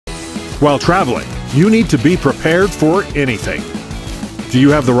While traveling, you need to be prepared for anything. Do you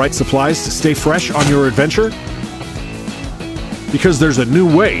have the right supplies to stay fresh on your adventure? Because there's a new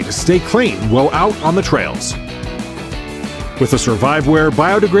way to stay clean while out on the trails. With the Surviveware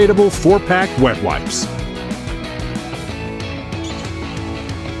Biodegradable 4-pack wet wipes.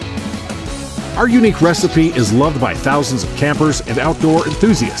 Our unique recipe is loved by thousands of campers and outdoor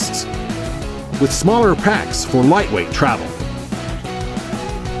enthusiasts, with smaller packs for lightweight travel.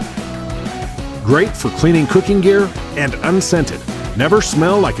 Great for cleaning cooking gear and unscented. Never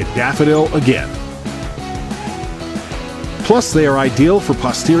smell like a daffodil again. Plus, they are ideal for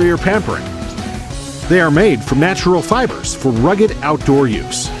posterior pampering. They are made from natural fibers for rugged outdoor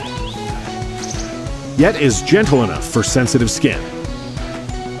use, yet is gentle enough for sensitive skin.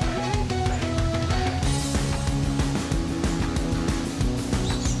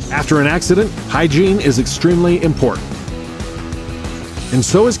 After an accident, hygiene is extremely important. And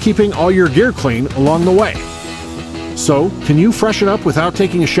so is keeping all your gear clean along the way. So, can you freshen up without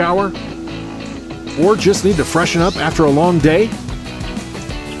taking a shower? Or just need to freshen up after a long day?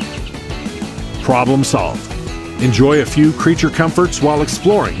 Problem solved. Enjoy a few creature comforts while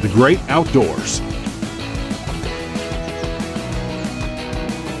exploring the great outdoors.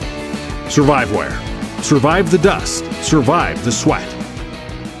 Surviveware. Survive the dust. Survive the sweat.